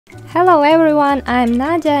Hello everyone, I'm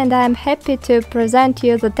Nadia and I'm happy to present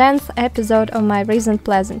you the 10th episode of my recent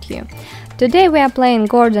Pleasantview. Today we are playing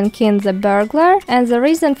Gordon King the Burglar, and the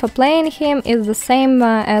reason for playing him is the same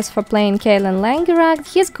as for playing Kalen Langerak.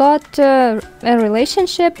 He's got a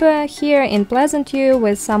relationship here in Pleasantview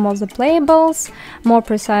with some of the playables, more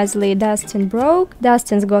precisely Dustin Broke.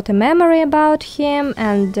 Dustin's got a memory about him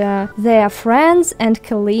and they are friends and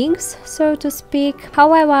colleagues, so to speak.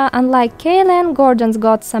 However, unlike Kalen, Gordon's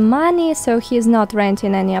got some money, so he's not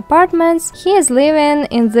renting any apartments. He is living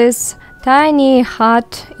in this tiny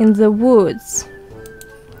hut in the woods.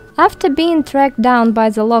 After being tracked down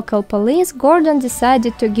by the local police, Gordon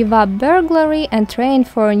decided to give up burglary and train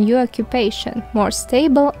for a new occupation, more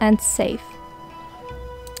stable and safe.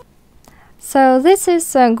 So this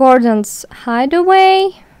is Gordon's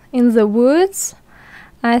hideaway in the woods.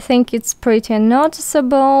 I think it's pretty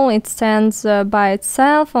noticeable. It stands by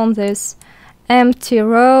itself on this empty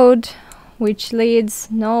road which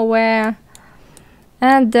leads nowhere.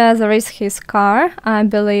 And there is his car. I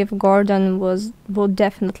believe Gordon would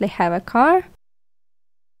definitely have a car.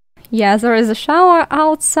 Yeah, there is a shower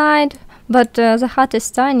outside, but the hut is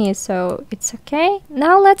tiny, so it's okay.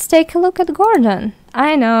 Now let's take a look at Gordon.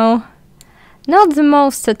 I know, not the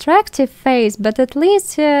most attractive face, but at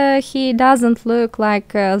least he doesn't look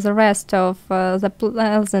like the rest of the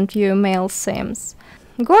Pleasantview male sims.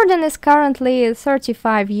 Gordon is currently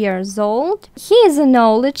 35 years old. He is a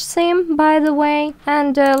knowledge sim, by the way,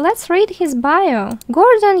 and let's read his bio.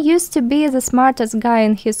 Gordon used to be the smartest guy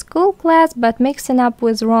in his school class, but mixing up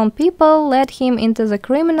with wrong people led him into the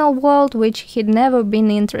criminal world, which he'd never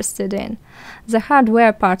been interested in. The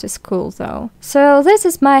hardware part is cool though. So this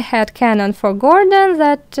is my headcanon for Gordon,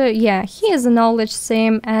 that yeah, he is a knowledge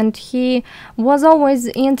sim and he was always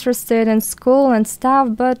interested in school and stuff,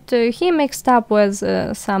 but he mixed up with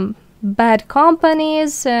some bad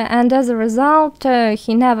companies and as a result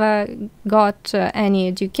he never got any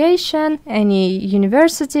education, any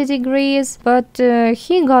university degrees, but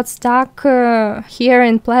he got stuck here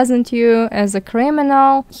in Pleasantview as a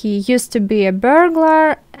criminal. He used to be a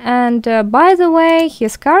burglar. And by the way,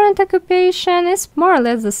 his current occupation is more or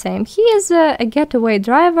less the same. He is a getaway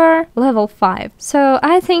driver, level 5. So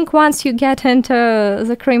I think once you get into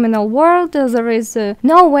the criminal world, there is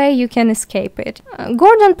no way you can escape it.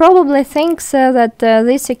 Gordon probably thinks that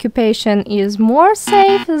this occupation is more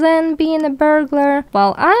safe than being a burglar.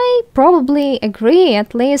 Well, I probably agree.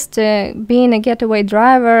 At least being a getaway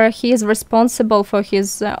driver, he is responsible for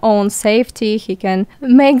his own safety. He can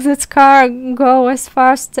make this car go as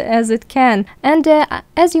fast as it can. And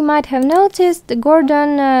as you might have noticed,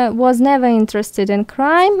 Gordon was never interested in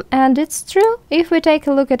crime, and it's true. If we take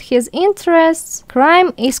a look at his interests,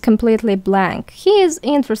 crime is completely blank. He is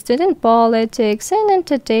interested in politics, in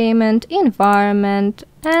entertainment, environment,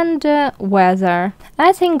 and weather.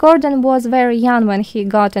 I think Gordon was very young when he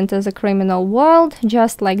got into the criminal world,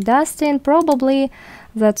 just like Dustin. Probably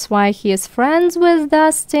that's why he is friends with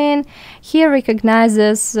Dustin. He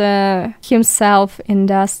recognizes himself in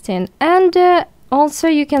Dustin. And also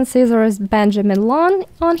you can see there is Benjamin Lawn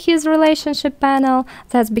on his relationship panel.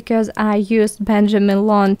 That's because I used Benjamin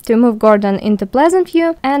Lawn to move Gordon into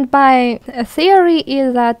Pleasantview. And my theory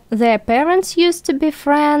is that their parents used to be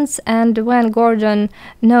friends, and when Gordon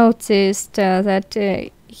noticed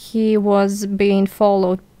that he was being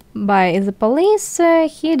followed by the police,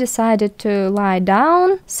 he decided to lie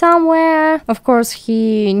down somewhere. Of course,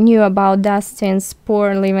 he knew about Dustin's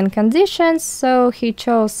poor living conditions, so he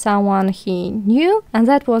chose someone he knew, and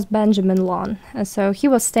that was Benjamin Lawn. So he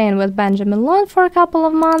was staying with Benjamin Lawn for a couple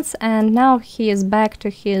of months, and now he is back to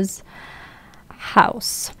his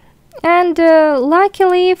house. And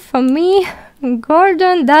luckily for me,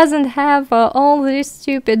 Gordon doesn't have all these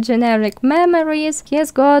stupid generic memories. He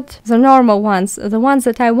has got the normal ones, the ones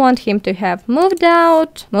that I want him to have. Moved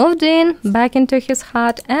out, moved in, back into his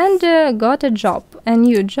hut, and got a job. A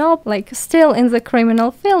new job, like still in the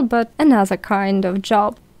criminal field, but another kind of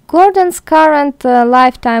job. Gordon's current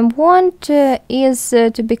lifetime want is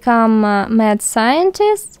to become a mad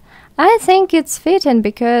scientist. I think it's fitting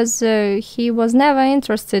because he was never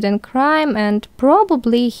interested in crime, and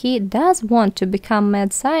probably he does want to become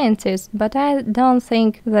mad scientist, but I don't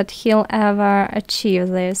think that he'll ever achieve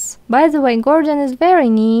this. By the way, Gordon is very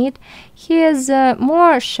neat. He is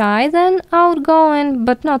more shy than outgoing,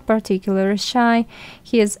 but not particularly shy.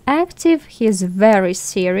 He is active, he is very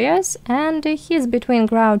serious, and he is between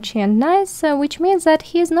grouchy and nice, which means that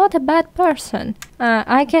he is not a bad person.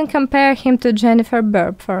 I can compare him to Jennifer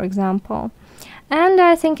Burb, for example. And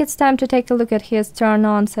I think it's time to take a look at his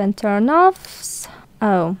turn-ons and turn-offs.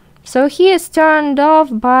 Oh, So he is turned off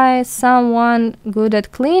by someone good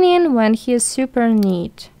at cleaning when he is super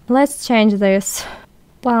neat. Let's change this.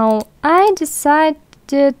 Well, I decided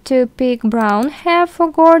to pick brown hair for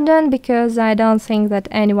Gordon because I don't think that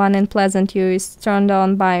anyone in Pleasantview is turned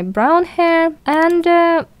on by brown hair,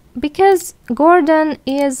 and because Gordon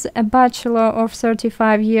is a bachelor of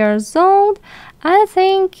 35 years old, I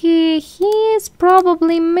think he is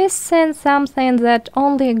probably missing something that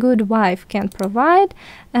only a good wife can provide,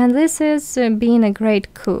 and this is being a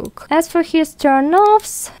great cook. As for his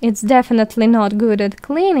turn-offs, it's definitely not good at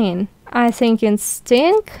cleaning. I think it's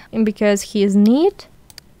stink because he is neat.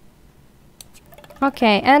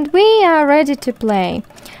 Okay, and we are ready to play.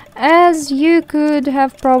 As you could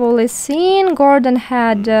have probably seen, Gordon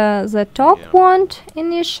had the top wand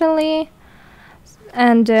initially,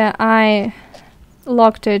 and I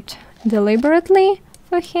locked it deliberately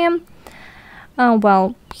for him.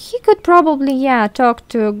 Well, he could probably, yeah, talk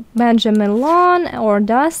to Benjamin Lawn or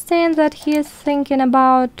Dustin that he is thinking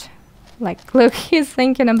about. Like, look, he's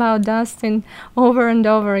thinking about Dustin over and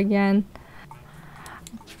over again.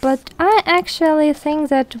 But I actually think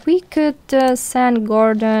that we could send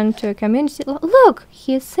Gordon to a community. Look,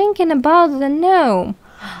 he's thinking about the gnome.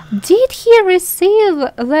 Did he receive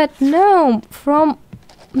that gnome from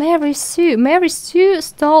Mary Sue? Mary Sue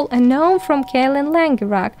stole a gnome from Kaylin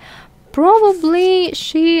Langerak. Probably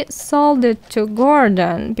she sold it to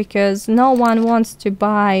Gordon because no one wants to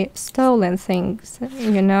buy stolen things,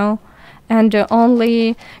 you know. And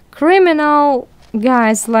only criminal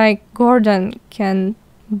guys like Gordon can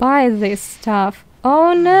buy this stuff.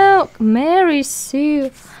 Oh no, Mary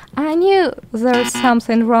Sue. I knew there's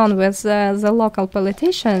something wrong with the local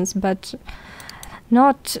politicians, but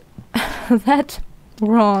not that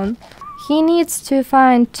wrong. He needs to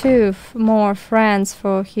find two more friends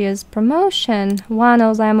for his promotion. One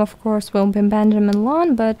of them, of course, will be Benjamin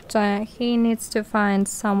Lawn, but he needs to find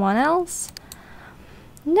someone else.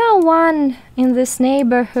 No one in this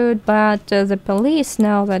neighborhood, but the police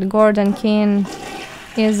know that Gordon King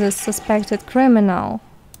is a suspected criminal.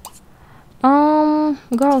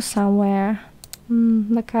 Go somewhere.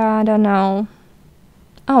 Like, I don't know.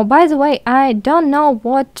 Oh, by the way, I don't know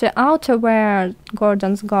what outerwear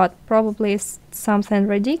Gordon's got. Probably something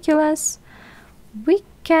ridiculous. We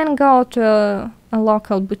can go to a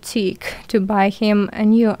local boutique to buy him a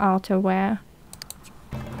new outerwear.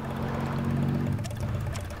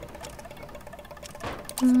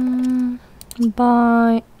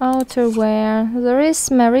 Buy outerwear. There is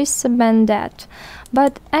Marissa Bandette.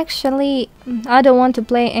 But actually, I don't want to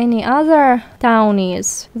play any other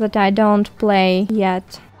townies that I don't play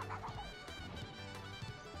yet.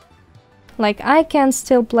 Like, I can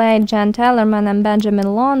still play Jen Tellerman and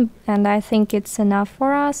Benjamin Lawn, and I think it's enough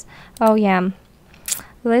for us. Oh yeah,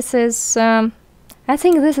 this is... I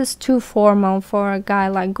think this is too formal for a guy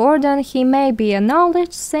like Gordon. He may be a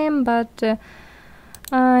knowledge sim, but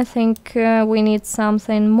I think we need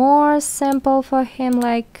something more simple for him,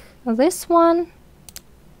 like this one.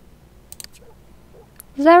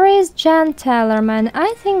 There is Jen Tellerman.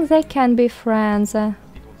 I think they can be friends.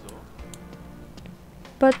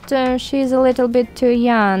 But she's a little bit too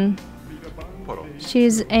young.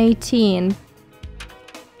 She's 18.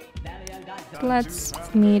 Let's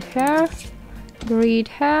meet her. Greet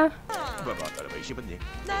her.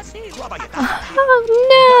 Oh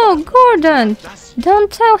no, Gordon!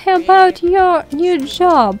 Don't tell her about your new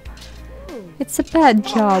job. It's a bad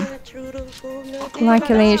job.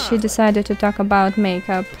 Luckily, she decided to talk about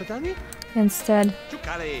makeup instead.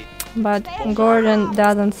 But Gordon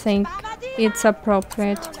doesn't think it's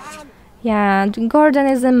appropriate. Yeah, Gordon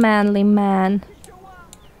is a manly man.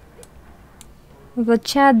 The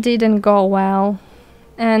chat didn't go well.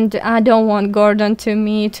 And I don't want Gordon to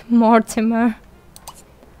meet Mortimer.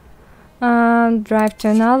 Drive to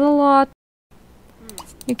another lot.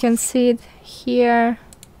 You can see it here.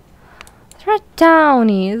 There are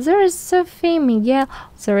townies. There is Sophie Miguel.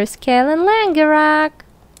 There is Kaylin Langerak.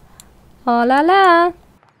 Oh la la.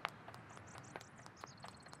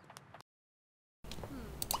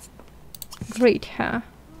 Greet her.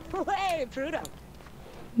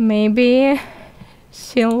 Maybe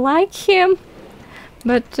she'll like him.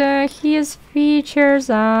 But his features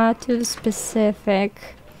are too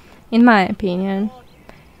specific, in my opinion.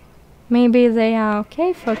 Maybe they are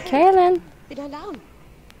okay for Kaylin.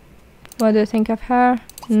 What do you think of her?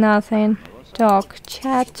 Nothing. Talk,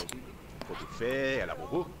 chat.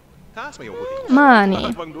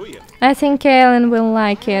 Money. I think Kaylin will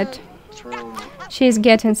like it. She's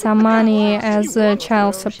getting some money as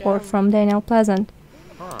child support from Daniel Pleasant.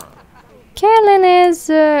 Kaylin is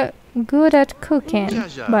good at cooking,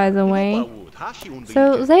 by the way.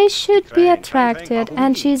 So they should be attracted,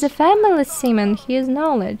 and she's a family sim in his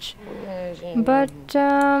knowledge. But,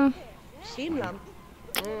 I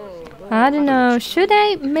don't know, should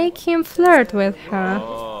I make him flirt with her?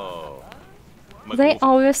 They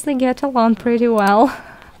obviously get along pretty well.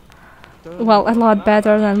 Well, a lot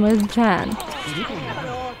better than with Jan.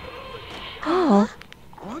 Oh,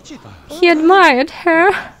 he admired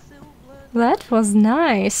her. That was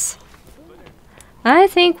nice. I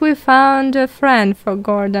think we found a friend for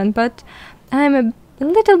Gordon, but I'm a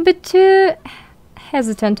little bit too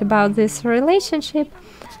hesitant about this relationship.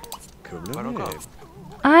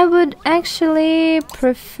 I would actually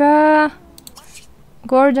prefer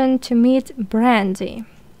Gordon to meet Brandy.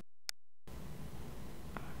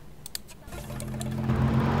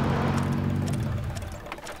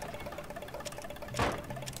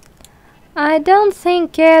 I don't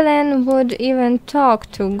think Kaylin would even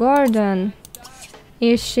talk to Gordon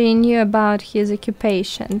if she knew about his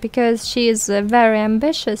occupation, because she is a very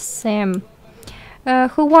ambitious sim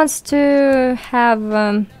who wants to have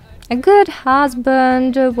a good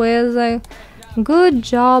husband with a good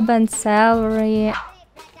job and salary.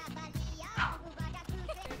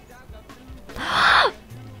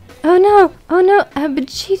 Oh no,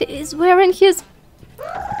 Abhijit is wearing his...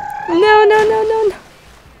 No.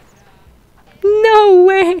 No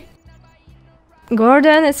way!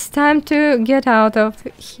 Gordon, it's time to get out of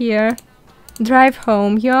here. Drive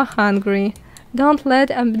home, you're hungry. Don't let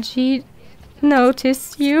Abhijit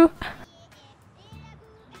notice you.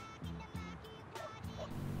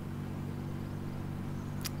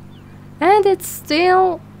 And it's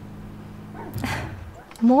still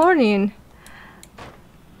morning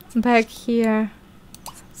back here.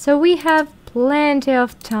 So we have plenty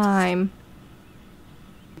of time.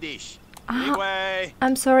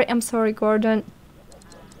 I'm sorry, Gordon.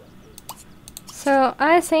 So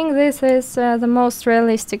I think this is the most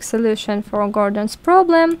realistic solution for Gordon's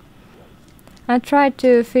problem. I tried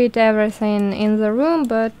to fit everything in the room,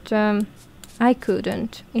 but I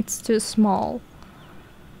couldn't. It's too small.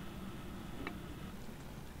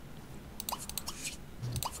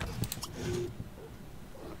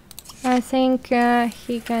 I think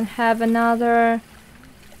he can have another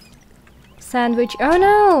sandwich. Oh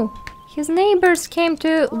no! His neighbors came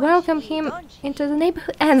to welcome him into the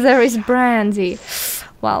neighborhood, and there is Brandy.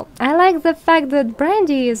 Well, I like the fact that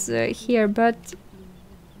Brandy is here, but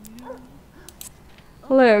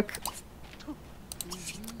look,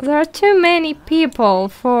 there are too many people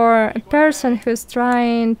for a person who's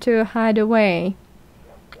trying to hide away.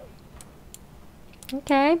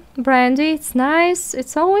 Okay, Brandy, it's nice.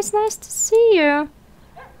 It's always nice to see you.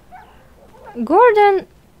 Gordon,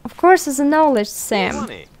 of course, is a knowledge sim.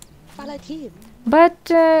 But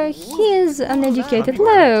he is uneducated.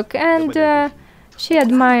 Look, and she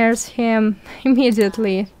admires him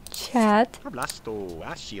immediately. Chat.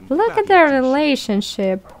 Look at their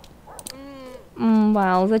relationship.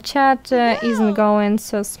 Well, the chat isn't going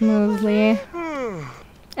so smoothly.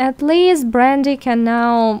 At least Brandy can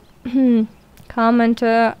now come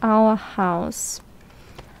into our house.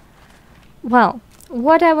 Well,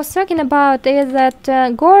 what I was talking about is that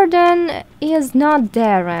Gordon is not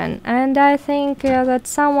Darren, and I think that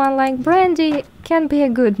someone like Brandy can be a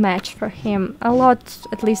good match for him.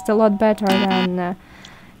 At least a lot better than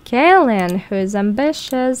Kaylin, who is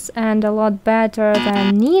ambitious, and a lot better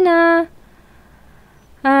than Nina,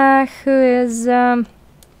 who is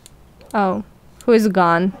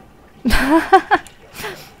gone.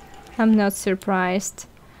 I'm not surprised.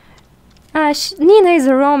 Nina is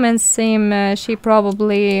a romance sim. She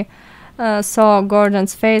probably saw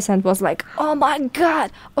Gordon's face and was like, oh my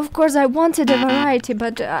god, of course I wanted a variety,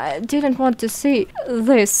 but I didn't want to see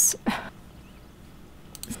this.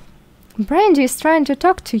 Brandy is trying to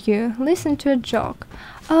talk to you. Listen to a joke.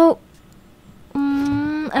 Oh,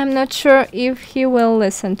 I'm not sure if he will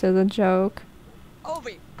listen to the joke.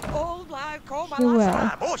 He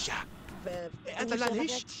will.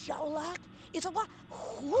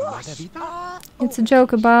 It's a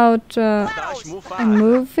joke about a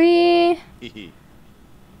movie,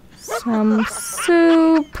 some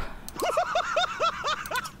soup.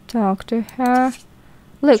 Talk to her.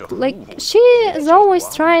 Look, like, she is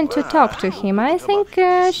always trying to talk to him. I think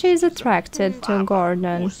she's attracted to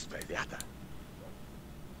Gordon.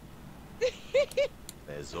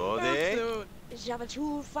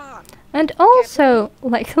 And also,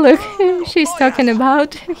 like, look, she's talking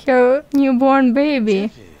about her newborn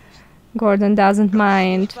baby. Gordon doesn't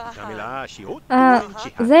mind.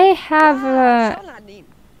 They have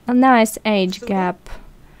a nice age gap.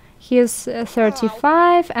 He's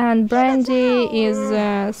 35 and Brandy is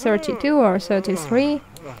 32 or 33.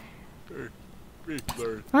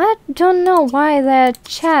 I don't know why the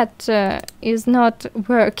chat is not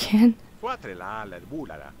working.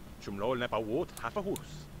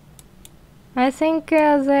 I think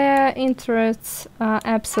their interests are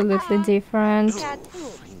absolutely different.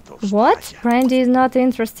 What? Brandy is not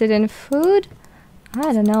interested in food?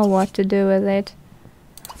 I don't know what to do with it.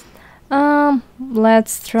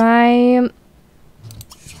 Let's try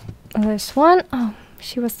this one. Oh,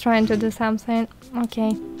 she was trying to do something.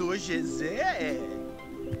 Okay.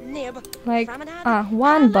 Like,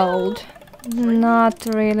 one bold. Not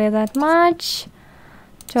really that much.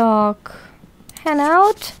 Talk. Hang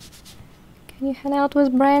out. Can you hang out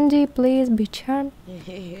with Brandy? Please be charmed.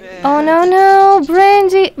 Oh no, no,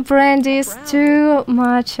 Brandy! Brandy is too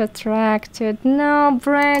much attracted. No,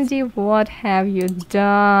 Brandy, what have you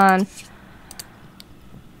done?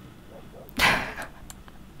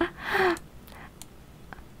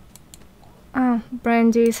 Oh,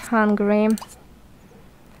 Brandy is hungry.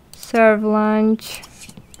 Serve lunch.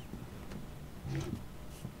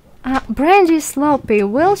 Brandy is sloppy.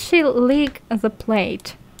 Will she lick the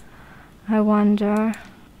plate? I wonder.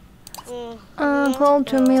 Call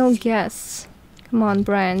to meal guests. Come on,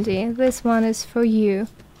 Brandy. This one is for you.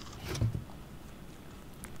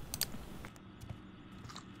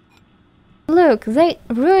 Look, they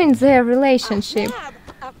ruined their relationship.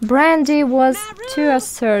 Brandy was too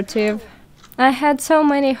assertive. I had so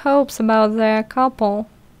many hopes about their couple.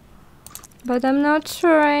 But I'm not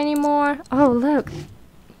sure anymore. Oh, look.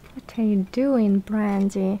 What are you doing,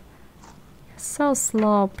 Brandy? So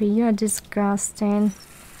sloppy, you're disgusting.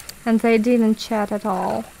 And they didn't chat at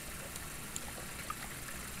all.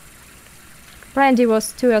 Brandy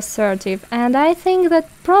was too assertive, and I think that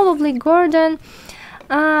probably Gordon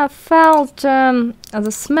felt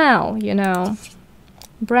the smell, you know.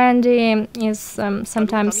 Brandy is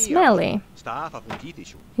sometimes smelly.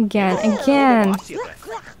 Again.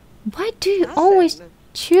 Why do you always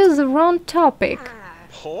choose the wrong topic?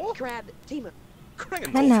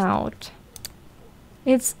 Hang out.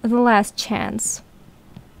 It's the last chance.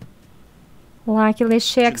 Luckily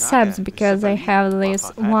she accepts because they have this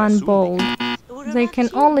one bowl. They can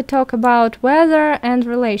only talk about weather and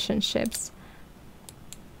relationships.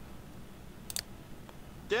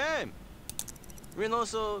 Damn.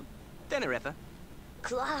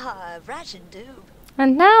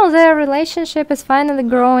 And now their relationship is finally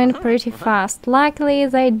growing pretty fast. Luckily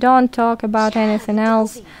they don't talk about anything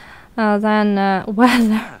else than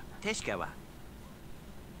weather.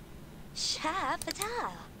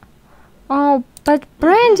 Oh, but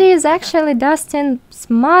Brandy is actually Dustin's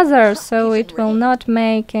mother, so it will not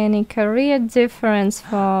make any career difference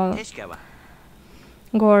for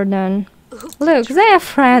Gordon. Look, they are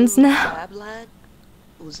friends now.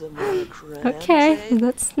 Okay,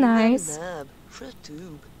 that's nice.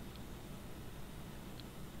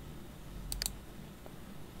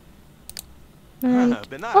 And,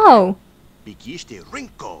 oh,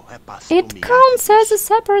 it counts as a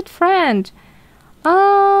separate friend.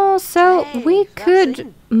 Oh, so we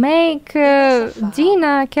could make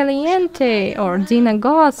Dina Caliente or Dina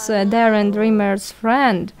Goss Darren Dreamer's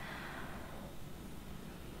friend.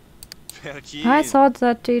 I thought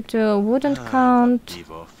that it wouldn't count,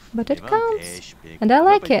 but it counts, and I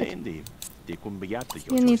like it.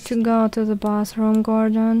 You need to go to the bathroom,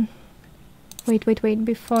 Gordon. Wait,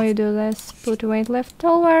 before you do this, put away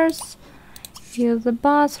leftovers, use the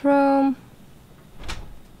bathroom.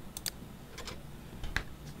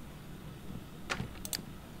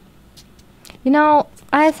 You know,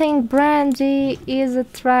 I think Brandy is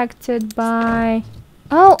attracted by...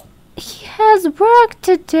 Oh, he has work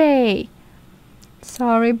today!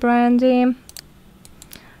 Sorry, Brandy.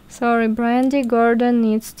 Sorry, Brandy, Gordon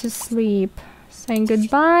needs to sleep. Saying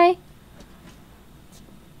goodbye.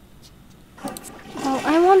 Oh,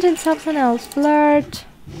 I wanted something else. Flirt.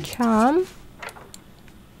 Charm.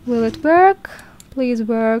 Will it work? Please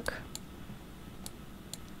work.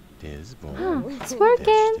 Oh, it's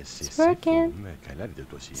working. It's working.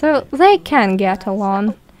 So they can get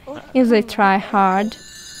along if they try hard.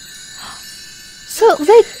 So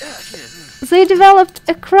they developed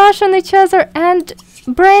a crush on each other, and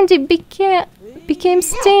Brandy became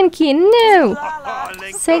stinky. No!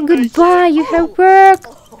 Say goodbye, you have work.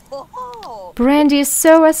 Brandy is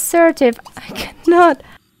so assertive. I cannot.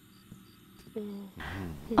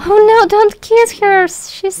 Oh no, don't kiss her.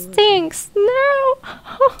 She stinks. No!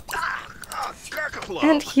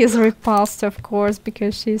 And he's repulsed, of course,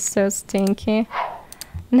 because she's so stinky.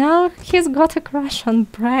 Now he's got a crush on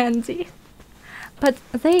Brandy. But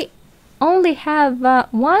they only have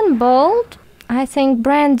one bold. I think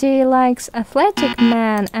Brandy likes athletic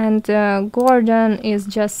men, and Gordon is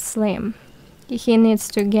just slim. he needs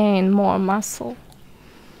to gain more muscle.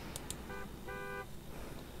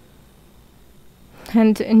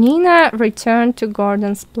 And Nina returned to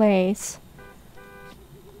Gordon's place.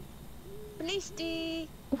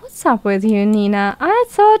 What's up with you, Nina? I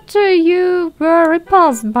thought you were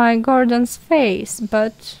repulsed by Gordon's face,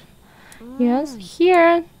 but yes,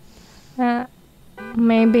 here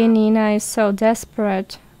maybe Nina is so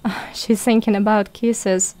desperate. She's thinking about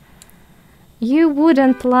kisses. You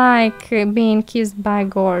wouldn't like being kissed by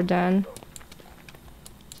Gordon.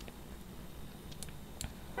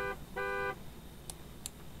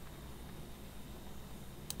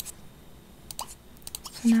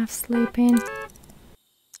 Enough sleeping.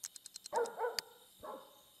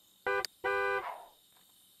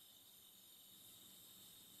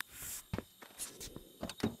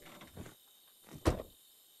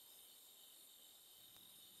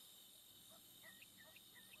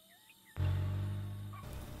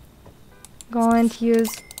 Go and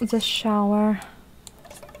use the shower.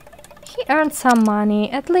 He earned some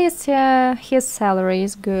money. At least his salary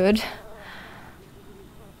is good.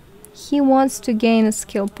 He wants to gain a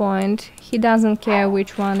skill point. He doesn't care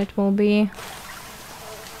which one it will be.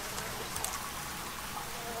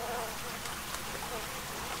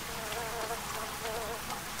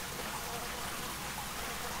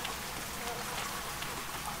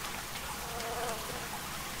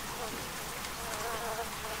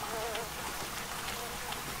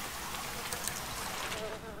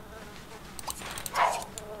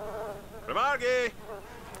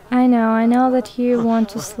 I know that you want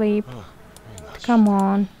to sleep. Come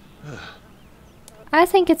on. I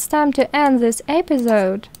think it's time to end this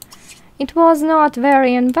episode. It was not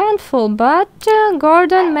very eventful, but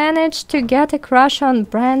Gordon managed to get a crush on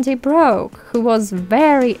Brandy Broke, who was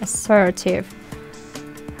very assertive.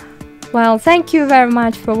 Well, thank you very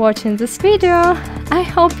much for watching this video. I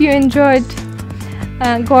hope you enjoyed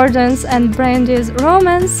Gordon's and Brandy's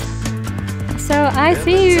romance. So I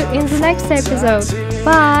see you in the next episode.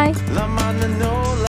 Bye!